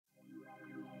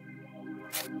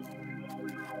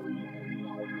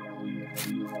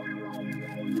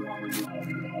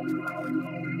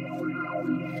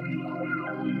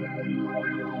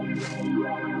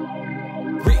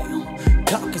Real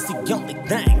talk is the only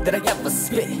thing that I ever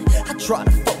spit. I try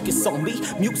to focus on me,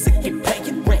 music and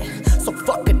paying rent. So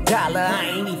fuck a dollar, I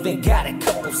ain't even got a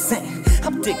couple cents.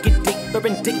 I'm digging deeper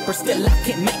and deeper, still I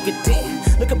can't make it in.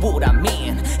 Look at what I'm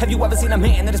in. Have you ever seen a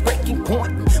man at his breaking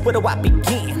point? Where do I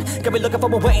begin? Got me looking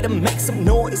for a way to make some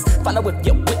noise. Follow if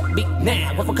you're with me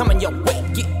now. If I'm coming your way,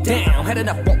 get down. Had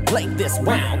enough, won't play this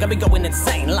round. Got me going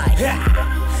insane like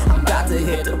I'm about to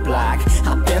hit the block.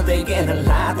 I've been thinking a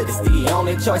lot that it's the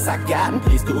only choice I got. And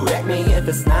please correct me if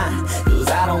it's not, cause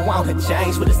I don't wanna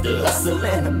change, but it's the hustle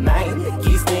and the main that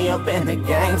keeps me up in the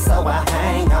game, so I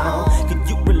hang on. Can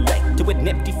you relate to an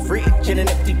empty fridge and an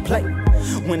empty plate?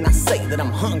 When I say that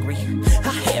I'm hungry,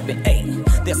 I haven't ate.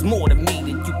 There's more to me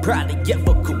than you probably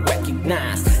ever could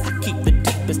recognize. I keep the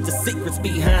deepest of secrets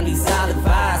behind these olive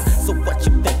eyes. So what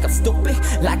you think, I'm stupid?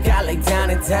 Like I lay down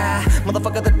and die?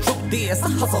 Motherfucker, the truth is I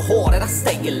hustle hard and I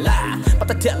stay alive. But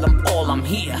to tell them all I'm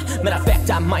here, matter of fact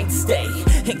I might stay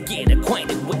and get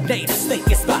acquainted with natives. Think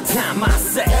it's about time I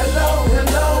say hello,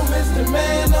 hello, Mr.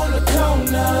 Man on the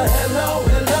corner. Hello,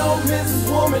 hello, Mrs.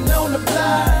 Woman on the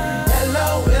block.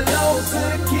 Hello, hello to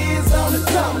the kids on the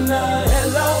corner.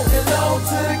 Hello, hello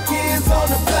to the kids on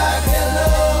the block. Hello,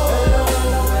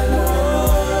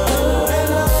 hello, hello,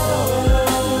 hello,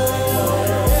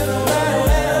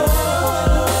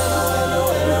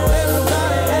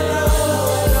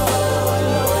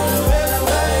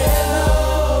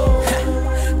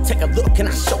 hello. Take a look and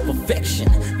I show perfection.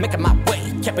 Making my way,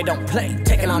 kept it on play,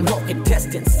 taking on no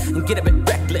contestants and get a bit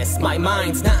reckless. My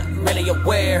mind's not really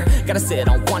aware. Gotta sit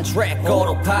on one track,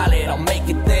 autopilot, I'll make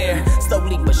it there.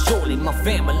 Slowly but surely, my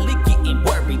family getting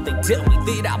worried. They tell me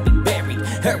that I'll be buried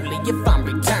early if I'm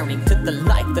returning to the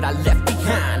life that I left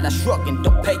behind. I shrug and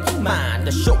don't pay you mind.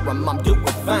 Assure them I'm doing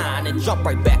fine and jump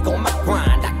right back on my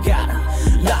grind. I got a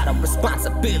lot of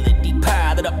responsibility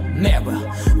piled up.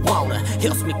 Marijuana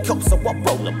helps me cope, so I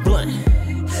roll a blunt.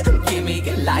 Give me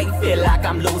a life, feel like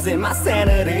I'm losing my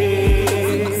sanity.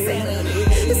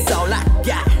 It's all I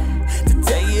got. To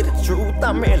tell you the truth,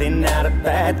 I'm really not a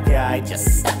bad guy.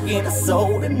 Just stuck in a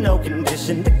soul in no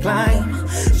condition to climb.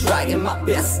 Trying my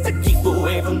best to keep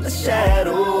away from the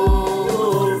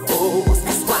shadows.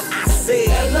 That's why I say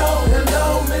hello,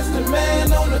 hello, Mr.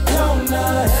 Man on the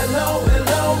corner. Hello,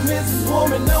 hello, Mrs.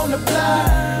 Woman on the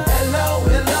block. Hello,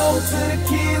 hello to the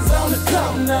kids on the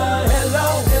corner. Hello,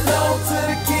 hello to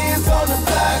the kids on the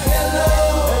block. Hello,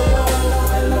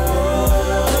 hello,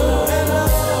 hello,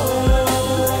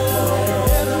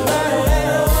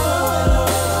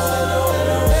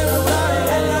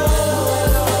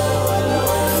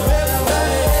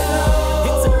 hello,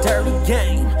 it's a dirty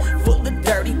game, full of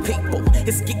dirty people.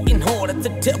 It's getting harder to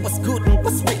tell what's good and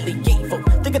what's really evil.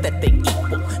 Think of that they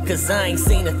equal, cause I ain't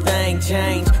seen a thing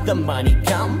change. The money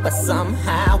come, but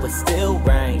somehow it still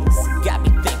rains. Got me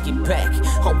thinking back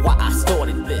on why I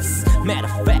started this. Matter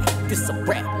of fact, this a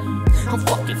rap. I'm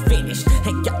fucking finished,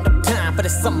 ain't got no time for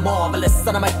this. I'm marvelous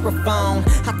on a microphone.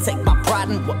 I take my pride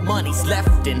in what money's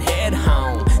left and head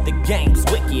home. The game's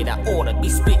wicked, I oughta be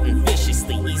spitting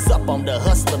viciously. Ease up on the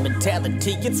hustler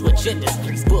mentality and switch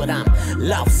industries, but I'm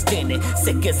lost in it,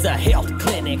 sick as a health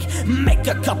clinic. Make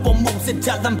a couple moves and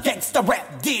tell them gangsta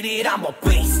rap did it. I'm a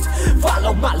beast,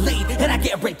 follow my lead and I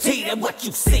guarantee that what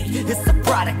you see is a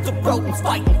product of rodents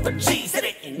fighting for G's.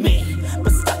 It ain't me,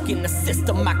 but stuck in the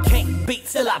system I can't beat.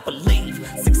 Still I believe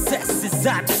success is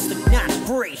obviously